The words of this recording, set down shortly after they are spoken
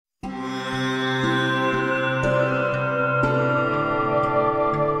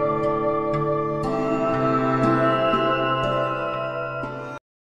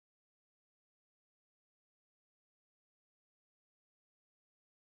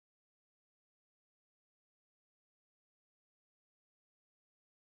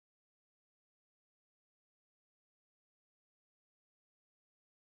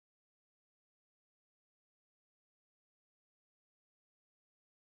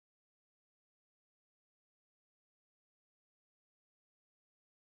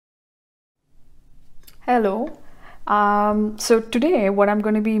Hello. So today what I'm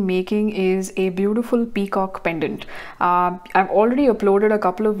going to be making is a beautiful peacock pendant. I've already uploaded a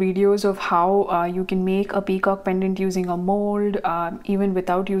couple of videos of how you can make a peacock pendant using a mold, even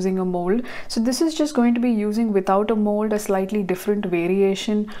without using a mold. So this is just going to be using without a mold, a slightly different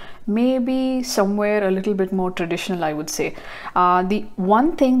variation, maybe somewhere a little bit more traditional, I would say. The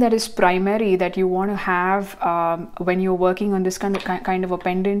one thing that is primary that you want to have when you're working on this kind of a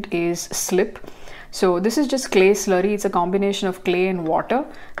pendant is slip. So this is just clay slurry. It's a combination of clay and water.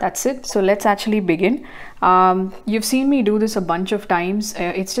 That's it. So let's actually begin. You've seen me do this a bunch of times.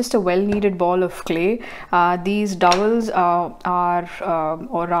 It's just a well-kneaded ball of clay. These dowels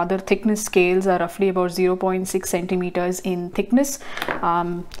or rather thickness scales are roughly about 0.6 centimeters in thickness.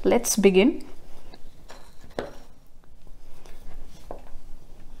 Let's begin.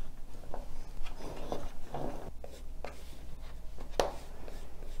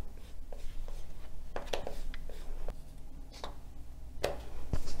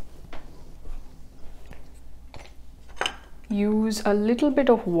 Use a little bit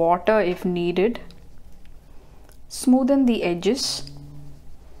of water if needed. Smoothen the edges.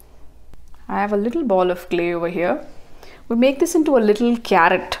 I have a little ball of clay over here. We make this into a little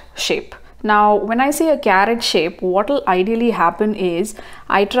carrot shape. Now, when I say a carrot shape, what will ideally happen is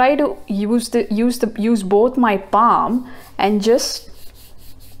I try to use both my palm and just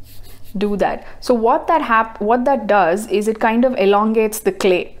do that. So what that does is it kind of elongates the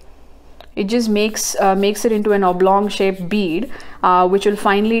clay. It just makes it into an oblong shaped bead, which will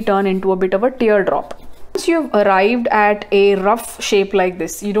finally turn into a bit of a teardrop. Once you've arrived at a rough shape like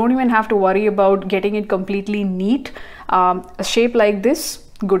this, you don't even have to worry about getting it completely neat. A shape like this,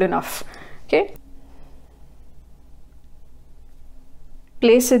 good enough. Okay.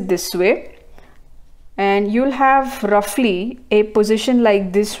 Place it this way, and you'll have roughly a position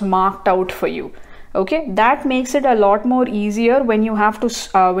like this marked out for you. Okay, that makes it a lot more easier when you have to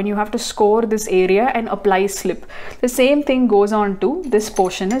score this area and apply slip. The same thing goes on to this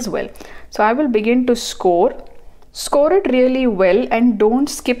portion as well. So I will begin to score it really well and don't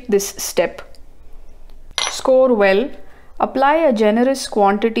skip this step. Score well, apply a generous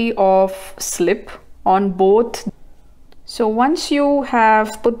quantity of slip on both. So once you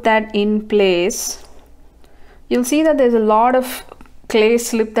have put that in place, you'll see that there's a lot of clay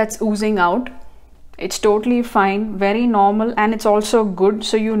slip that's oozing out. It's totally fine, very normal, and it's also good,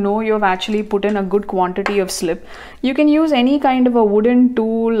 so you know you've actually put in a good quantity of slip. You can use any kind of a wooden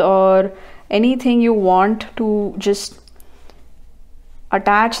tool or anything you want to just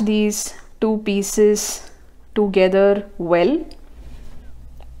attach these two pieces together well.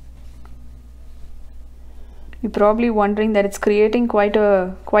 You're probably wondering that it's creating quite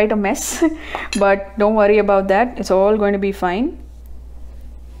a mess, but don't worry about that. It's all going to be fine.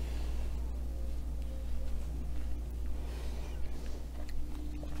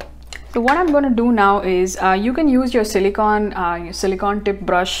 So what I'm going to do now is you can use your silicone tip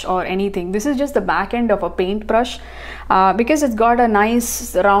brush or anything. This is just the back end of a paint brush. Because it's got a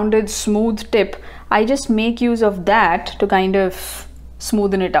nice rounded smooth tip, I just make use of that to kind of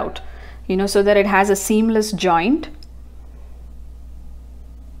smoothen it out, you know, so that it has a seamless joint.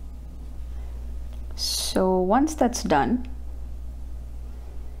 So once that's done,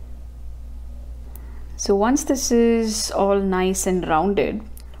 once this is all nice and rounded,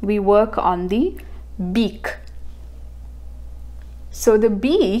 we work on the beak. So the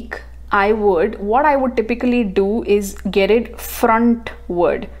beak, what I would typically do is get it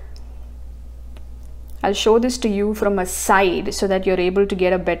frontward. I'll show this to you from a side so that you're able to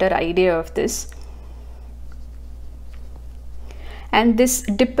get a better idea of this. And this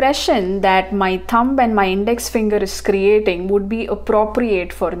depression that my thumb and my index finger is creating would be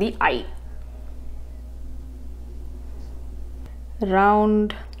appropriate for the eye.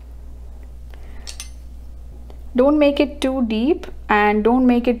 Round. Don't make it too deep and don't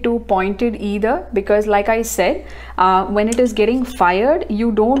make it too pointed either, because like I said, when it is getting fired,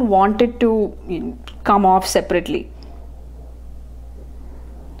 you don't want it to come off separately.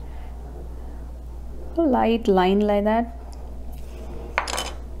 A light line like that.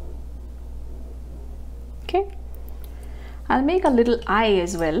 Okay. I'll make a little eye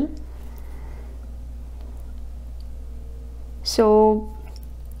as well. So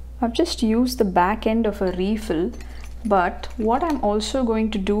I've just used the back end of a refill, but what I'm also going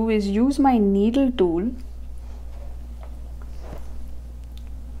to do is use my needle tool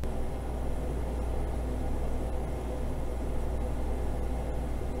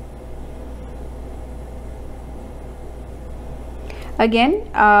again.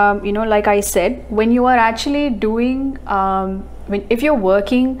 You know, like I said, when you are actually doing if you're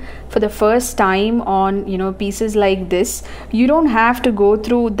working for the first time on, you know, pieces like this, you don't have to go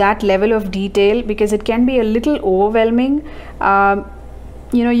through that level of detail because it can be a little overwhelming.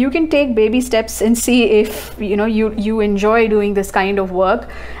 You know, you can take baby steps and see if, you know, you enjoy doing this kind of work.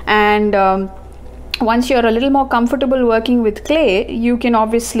 And once you're a little more comfortable working with clay, you can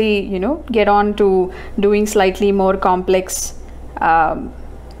obviously, you know, get on to doing slightly more complex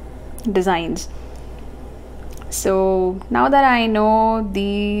designs. So now that I know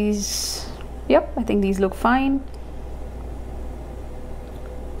these, yep, I think these look fine.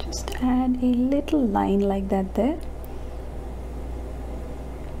 Just add a little line like that there.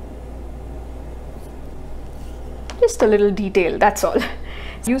 Just a little detail, that's all.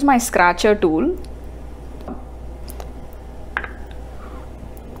 Use my scratcher tool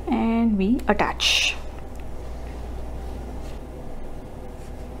and we attach.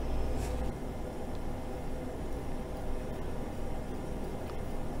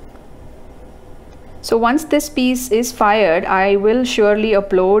 So once this piece is fired, I will surely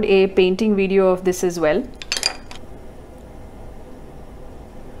upload a painting video of this as well.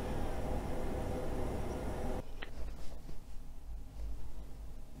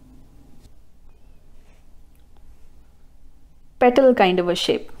 Petal kind of a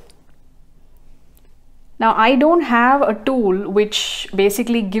shape. Now I don't have a tool which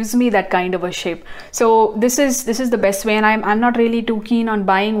basically gives me that kind of a shape. So this is the best way, and I'm not really too keen on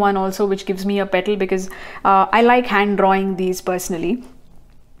buying one also which gives me a petal, because I like hand drawing these personally.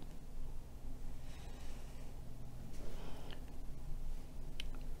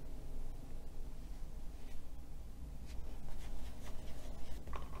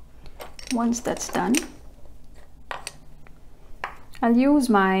 Once that's done, I'll use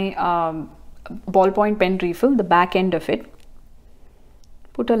my ballpoint pen refill, the back end of it,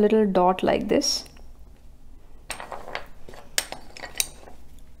 put a little dot like this,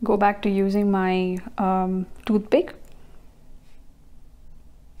 go back to using my toothpick.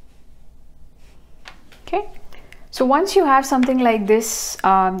 Okay, so once you have something like this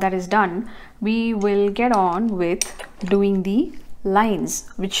that is done, we will get on with doing the lines,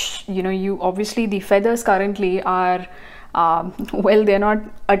 which, you know, you obviously, the feathers currently are well, they're not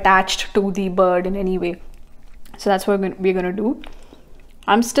attached to the bird in any way, so that's what we're gonna do.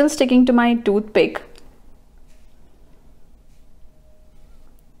 I'm still sticking to my toothpick,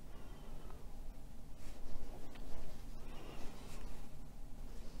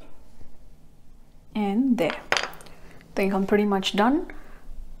 and there, I think I'm pretty much done.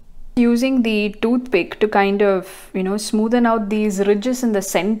 Using the toothpick to kind of, you know, smoothen out these ridges in the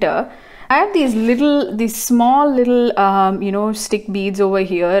center. I have these small little you know, stick beads over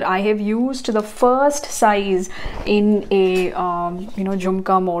here. I have used the first size in a you know,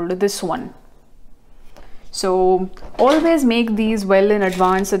 jhumka mold, this one. So always make these well in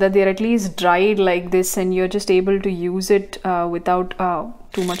advance so that they're at least dried like this and you're just able to use it without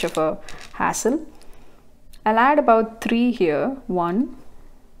too much of a hassle. I'll add about 3 here. 1,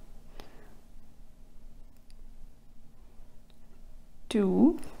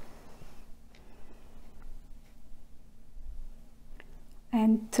 2,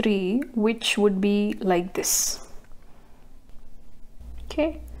 and 3, which would be like this.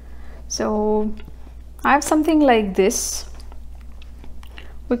 Okay, so I have something like this.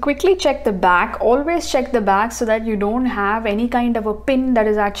 We quickly check the back. Always check the back so that you don't have any kind of a pin that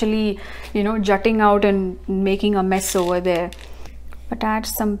is actually, you know, jutting out and making a mess over there. Attach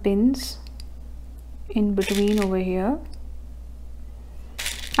some pins in between over here.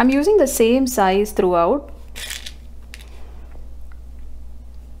 I'm using the same size throughout.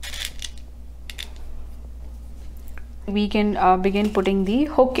 We can begin putting the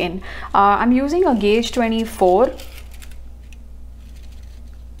hook in. I'm using a gauge 24.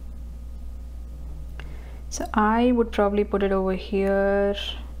 So I would probably put it over here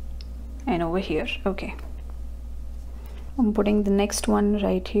and over here. Okay. I'm putting the next one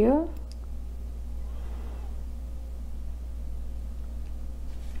right here.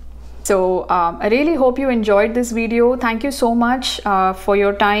 So I really hope you enjoyed this video. Thank you so much for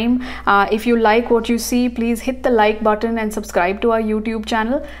your time. If you like what you see, please hit the like button and subscribe to our YouTube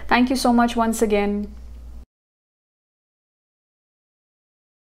channel. Thank you so much once again.